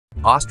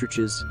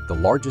Ostriches, the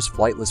largest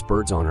flightless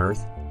birds on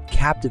Earth,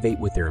 captivate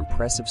with their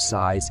impressive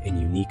size and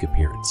unique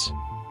appearance.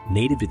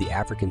 Native to the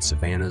African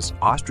savannas,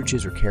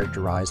 ostriches are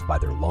characterized by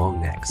their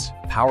long necks,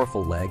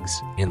 powerful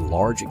legs, and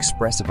large,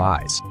 expressive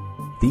eyes.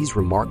 These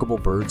remarkable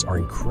birds are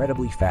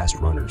incredibly fast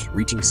runners,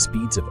 reaching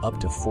speeds of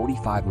up to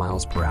 45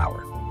 miles per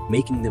hour,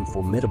 making them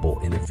formidable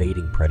in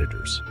evading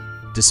predators.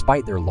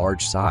 Despite their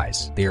large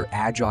size, they are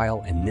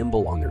agile and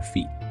nimble on their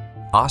feet.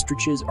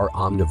 Ostriches are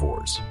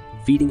omnivores,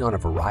 feeding on a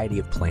variety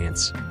of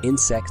plants,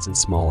 insects, and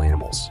small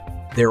animals.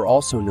 They are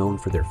also known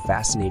for their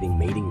fascinating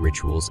mating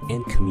rituals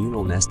and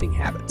communal nesting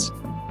habits.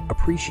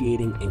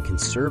 Appreciating and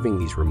conserving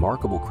these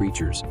remarkable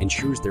creatures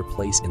ensures their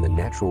place in the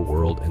natural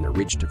world and the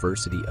rich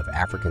diversity of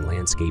African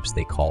landscapes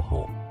they call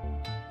home.